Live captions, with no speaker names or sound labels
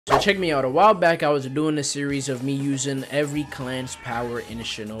So check me out, a while back I was doing a series of me using every clan's power in the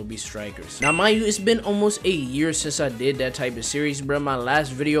Shinobi Strikers. Now mind you, it's been almost a year since I did that type of series, bro. My last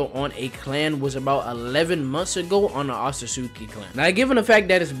video on a clan was about 11 months ago on the Osatsuki clan. Now given the fact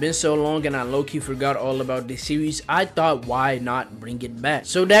that it's been so long and I low-key forgot all about this series, I thought why not bring it back.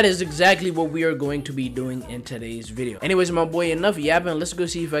 So that is exactly what we are going to be doing in today's video. Anyways, my boy, enough yapping, let's go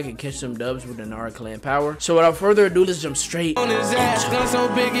see if I can catch some dubs with the Nara clan power. So without further ado, let's jump straight on his ass. So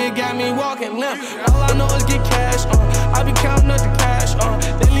big it got me walking limp. All I know is get cash. I be counting up the cash.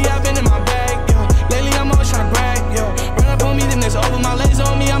 Lately I've been in my bag. Lately I'm always trying to brag. Run up on me, then it's over. My legs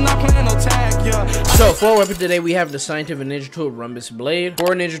on me. I'm not playing no tag. So for weapon today, we have the scientific ninja tool Ntbss blade. For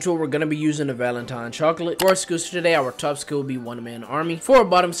ninja tool, we're gonna be using the Valentine chocolate. For our skills today, our top skill will be one-man army. For our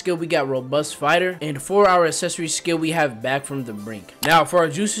bottom skill, we got robust fighter. And for our accessory skill, we have back from the brink. Now for our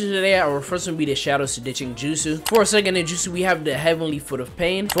jutsu today, our first one will be the shadow stitching jutsu. For our second ninjutsu, we have the heavenly foot of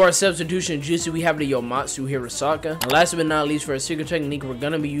pain. For our substitution jutsu, we have the Yomatsu Hirosaka. And last but not least, for our secret technique, we're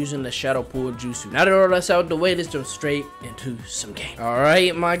gonna be using the shadow pull jutsu. Now that all that's out the way, let's jump straight into some game. All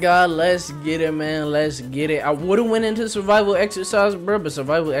right, my God, let's get it, man. Let's get it. I would have went into survival exercise, bro, but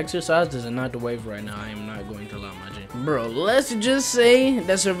survival exercise is not the wave right now. I am not going to allow my gym, bro. Let's just say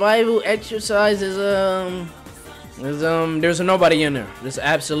that survival exercise is there's nobody in there. There's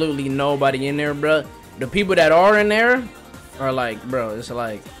absolutely nobody in there, bro. The people that are in there are like, bro, it's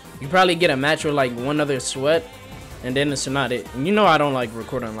like you probably get a match with like one other sweat, and then it's not it. And you know I don't like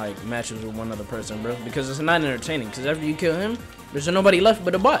recording like matches with one other person, bro, because it's not entertaining. Because after you kill him, there's nobody left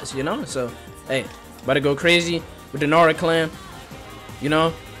but the boss, you know. So hey, about to go crazy with the Nara clan, you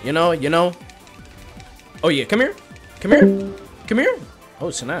know. Oh yeah, come here. Oh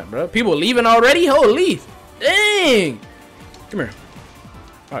snap, bro, people leaving already. Holy dang, come here.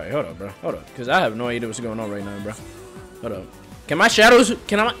 All right, hold up, bro, hold up, because I have no idea what's going on right now, bro. Hold up, can my shadows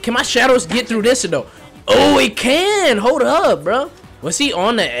get through this though? Oh, it can. Hold up, bro. Was he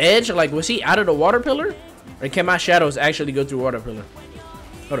on the edge? Like, was he out of the water pillar? Or can my shadows actually go through water pillar?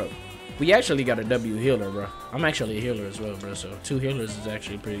 Hold up. We actually got a W healer, bro. I'm actually a healer as well, bro. So 2 healers is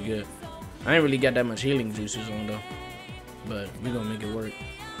actually pretty good. I ain't really got that much healing juices on, though. But we gonna make it work.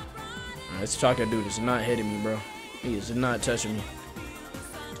 Alright, this Chakra dude is not hitting me, bro. He is not touching me.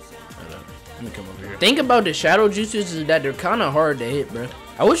 Hold up. Let me come over here. Think about the shadow juices is that they're kind of hard to hit, bro.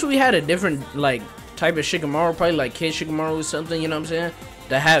 I wish we had a different, like, type of Shikamaru, probably like Kid Shikamaru or something, you know what I'm saying?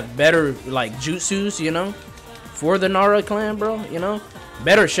 To have better, like, jutsus, you know? For the Nara clan, bro, you know?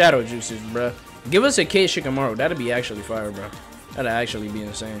 Better shadow juices, bro. Give us a Kid Shikamaru. That'd be actually fire, bro. That'd actually be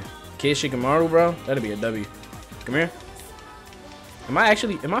insane. Kid Shikamaru, bro. That'd be a W. Come here. Am I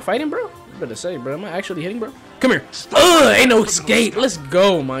fighting, bro? You better say, bro. Am I actually hitting, bro? Come here. Ugh, ain't no escape. Let's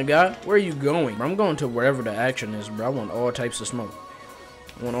go, my God. Where are you going? Bro, I'm going to wherever the action is, bro. I want all types of smoke.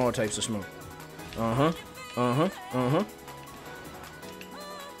 I want all types of smoke.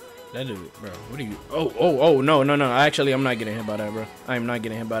 That dude, bro, what are you? Oh, no. Actually, I'm not getting hit by that, bro. I am not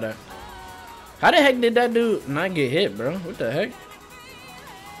getting hit by that. How the heck did that dude not get hit, bro? What the heck?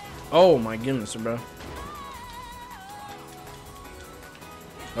 Oh, my goodness, bro.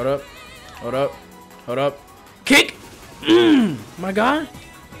 Hold up. Kick! My God.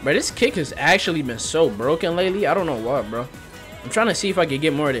 Bro, this kick has actually been so broken lately. I don't know why, bro. I'm trying to see if I can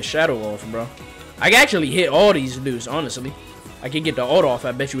get more of this shadow off, bro. I can actually hit all these dudes, honestly. I can get the auto off,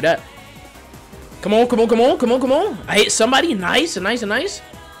 I bet you that. Come on. I hit somebody. Nice.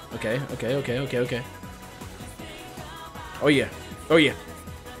 Okay. Oh yeah. Police!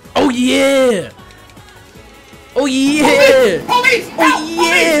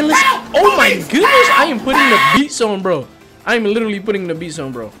 Oh my goodness, I am putting the beats on, bro. I am literally putting the beats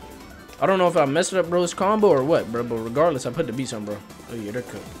on, bro. I don't know if I messed up bro's combo or what, bro, but regardless, I put the beats on, bro. Oh yeah, they're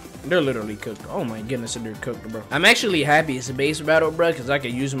cooked. They're literally cooked. Oh my goodness, they're cooked, bro. I'm actually happy it's a base battle, bro, because I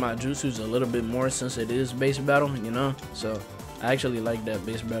can use my jutsus a little bit more since it is base battle, you know? So, I actually like that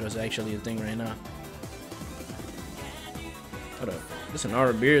base battle is actually a thing right now. Hold up. This is an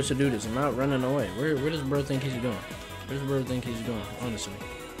Nara beard to do this. I'm not running away. Where does bro think he's going? Where's bro think he's going? Honestly.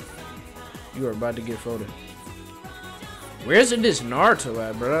 You are about to get folded. Where's this Naruto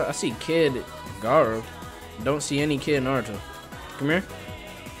at, bro? I see Kid Garu. Don't see any Kid Naruto. Come here.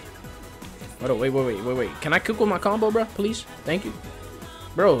 Hold on, wait. Can I cook with my combo, bro? Please? Thank you.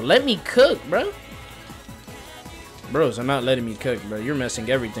 Bro, let me cook, bro. Bros are not letting me cook, bro. You're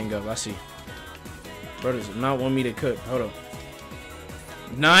messing everything up, I see. Bro does not want me to cook. Hold on.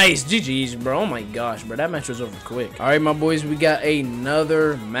 Nice. GG's, bro. Oh my gosh, bro. That match was over quick. All right, my boys. We got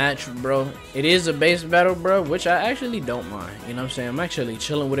another match, bro. It is a base battle, bro, which I actually don't mind. You know what I'm saying? I'm actually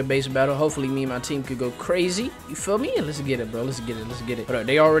chilling with a base battle. Hopefully, me and my team could go crazy. You feel me? Let's get it, bro. Let's get it. Let's get it. Hold up.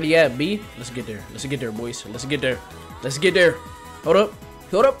 They already at B. Let's get there. Let's get there, boys. Let's get there. Let's get there. Hold up.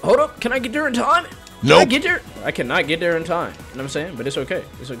 Hold up. Hold up. Can I get there in time? Can I get there? I cannot get there in time. You know what I'm saying? But it's okay.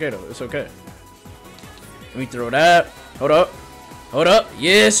 It's okay, though. It's okay. Let me throw that. Hold up. Hold up.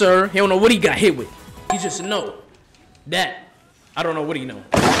 Yes, sir. He don't know what he got hit with. He just know that. I don't know what he know.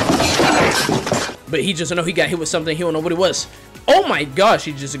 But he just know he got hit with something. He don't know what it was. Oh my gosh,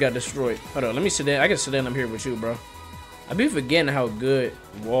 he just got destroyed. Hold on. Let me sit down. I can sit down up here with you, bro. I be forgetting how good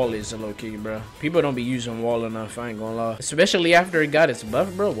Wall is in low-key, bro. People don't be using Wall enough. I ain't gonna lie. Especially after it got its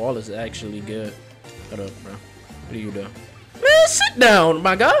buff, bro. Wall is actually good. Hold up, bro. What are you doing? Man, sit down,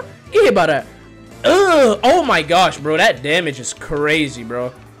 my guy. Get hit by that. Oh my gosh, bro, that damage is crazy,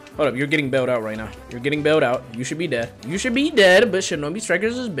 bro. Hold up, you're getting bailed out right now. You're getting bailed out. You should be dead. You should be dead, but Shinobi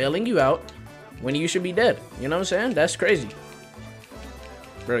Strikers is bailing you out when you should be dead. You know what I'm saying? That's crazy.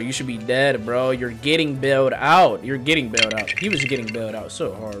 Bro, you should be dead, bro. You're getting bailed out. You're getting bailed out. He was getting bailed out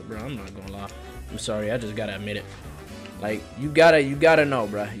so hard, bro. I'm not gonna lie. I'm sorry, I just gotta admit it. Like, you gotta know,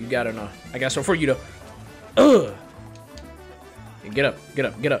 bro. You gotta know. I got so for you though. Get up, get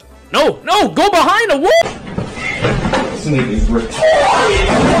up, get up. No, no, go behind the wall.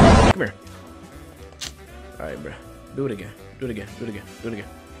 Come here. All right, bro. Do it again. Do it again. Do it again. Do it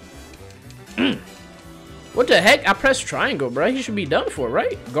again. What the heck? I pressed triangle, bro. He should be done for,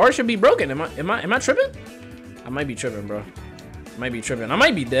 right? Guard should be broken. Am I tripping? I might be tripping, bro. I might be tripping. I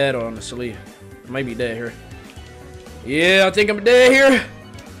might be dead, honestly. I might be dead here. Yeah, I think I'm dead here.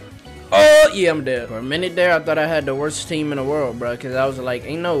 Oh, yeah, I'm dead. For a minute there, I thought I had the worst team in the world, bro. Because I was like,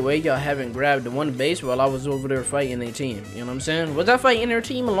 ain't no way y'all haven't grabbed the one base while I was over there fighting their team. You know what I'm saying? Was I fighting their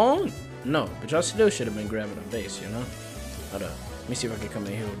team alone? No, but y'all still should have been grabbing the base, you know? Hold up. Let me see if I can come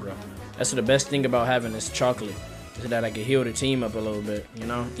and heal, bro. That's the best thing about having this chocolate. Is that I can heal the team up a little bit, you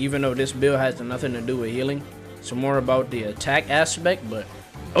know? Even though this build has nothing to do with healing. It's more about the attack aspect, but...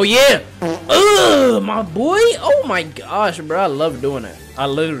 Oh, yeah! Ugh, my boy! Oh, my gosh, bro. I love doing that. I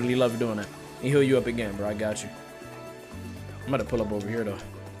literally love doing that. And heal you up again, bro. I got you. I'm about to pull up over here, though.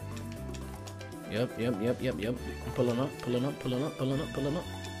 Yep. I'm pulling up. Pulling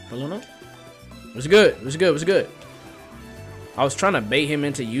up. What's good? What's good? I was trying to bait him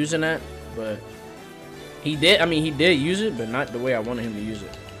into using that, but he did. I mean, he did use it, but not the way I wanted him to use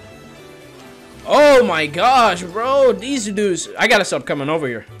it. Oh my gosh, bro. These dudes, I gotta stop coming over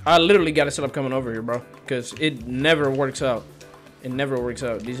here. I literally gotta stop coming over here, bro, because it never works out. It never works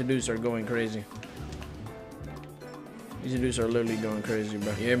out. These dudes are going crazy. These dudes are literally going crazy,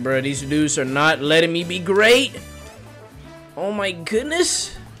 bro. Yeah, bro, these dudes are not letting me be great. Oh my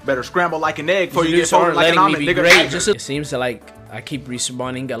goodness. Better scramble like an egg before you get folded like an omelet, nigga. It seems like I keep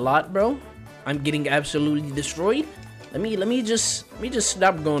respawning a lot, bro. I'm getting absolutely destroyed. Let me just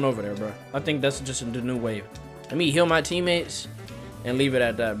stop going over there, bro. I think that's just the new wave. Let me heal my teammates and leave it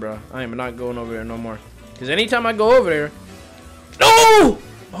at that, bro. I am not going over there no more. Because anytime I go over there... No!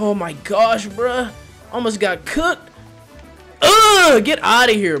 Oh my gosh, bro. Almost got cooked. Ugh! Get out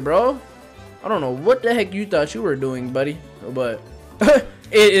of here, bro. I don't know what the heck you thought you were doing, buddy. But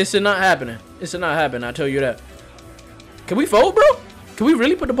it's not happening. It's not happening, I tell you that. Can we fold, bro? Can we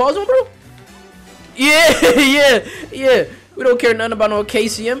really put the pause on, bro? Yeah. We don't care nothing about no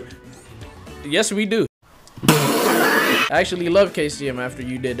KCM. Yes, we do. I actually love KCM after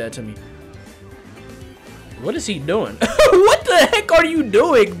you did that to me. What is he doing? What the heck are you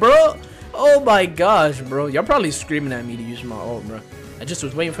doing, bro? Oh my gosh, bro. Y'all probably screaming at me to use my ult, bro. I just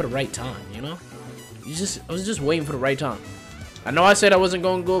was waiting for the right time, you know? I was just waiting for the right time. I know I said I wasn't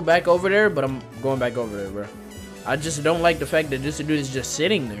going to go back over there, but I'm going back over there, bro. I just don't like the fact that this dude is just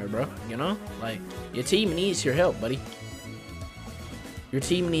sitting there, bro. You know? Like, your team needs your help, buddy. Your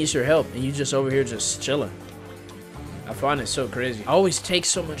team needs your help, and you just over here just chilling. I find it so crazy. I always take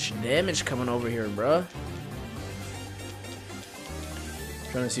so much damage coming over here, bro.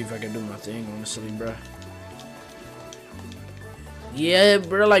 Trying to see if I can do my thing, honestly, bro. Yeah,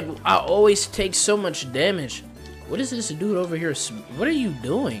 bro, like, I always take so much damage. What is this dude over here? What are you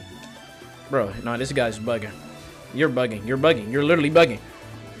doing? Bro, no, this guy's bugging. You're bugging. You're bugging. You're literally bugging.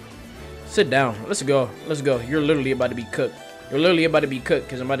 Sit down. Let's go. Let's go. You're literally about to be cooked. You're literally about to be cooked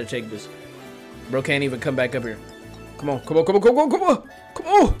because I'm about to take this. Bro can't even come back up here. Come on. Come on. Come on. Come on. Come on. Come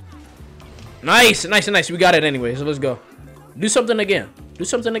on. Nice. Nice. Nice. We got it anyway. So let's go. Do something again. Do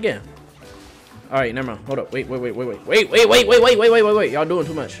something again. All right. Never mind. Hold up. Wait. Y'all doing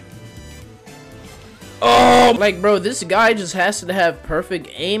too much. Oh, like, bro, this guy just has to have perfect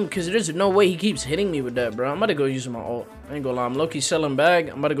aim because there's no way he keeps hitting me with that, bro. I'm about to go use my ult. I ain't gonna lie, I'm low-key selling bag.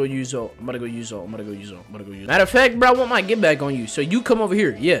 I'm about to go use ult. Matter of fact, bro, I want my get back on you. So you come over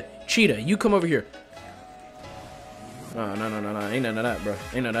here. Yeah, Cheetah, you come over here. No. Ain't none of that, bro.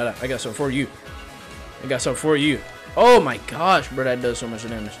 Ain't none of that. I got something for you. Oh my gosh, bro, that does so much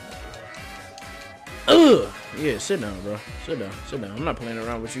damage. Ugh. Yeah, sit down, bro. Sit down. I'm not playing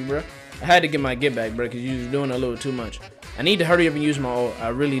around with you, bro. I had to get my get back, bro, because you was doing a little too much. I need to hurry up and use my ult. I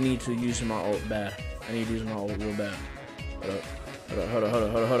really need to use my ult bad. I need to use my ult real bad.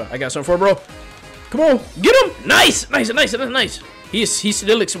 Hold up. I got something for bro. Come on, get him. Nice. That's nice. He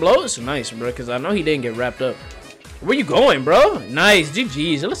still explodes. Nice, bro, because I know he didn't get wrapped up. Where you going, bro? Nice.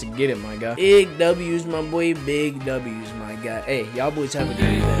 GG's. Let's get it, my guy. Big W's, my boy. Big W's, my guy. Hey, y'all boys have a good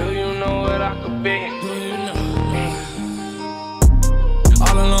day. Do you know what I could be?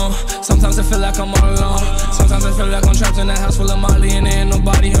 All alone. Sometimes I feel like I'm all alone. Sometimes I feel like I'm trapped in a house full of Molly and there ain't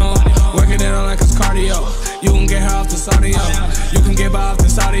nobody home. Working it on like it's cardio. You can get her off this audio. You can get by off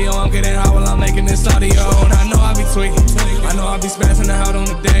this audio. I'm getting high while I'm making this audio. And I know I be tweaking. I know I be spazzing out on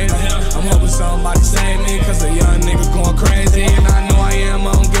the daily. I'm hoping somebody save me, cause a young nigga going crazy. And I know I am,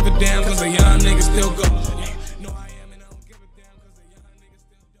 I don't give a damn, cause a young nigga still go.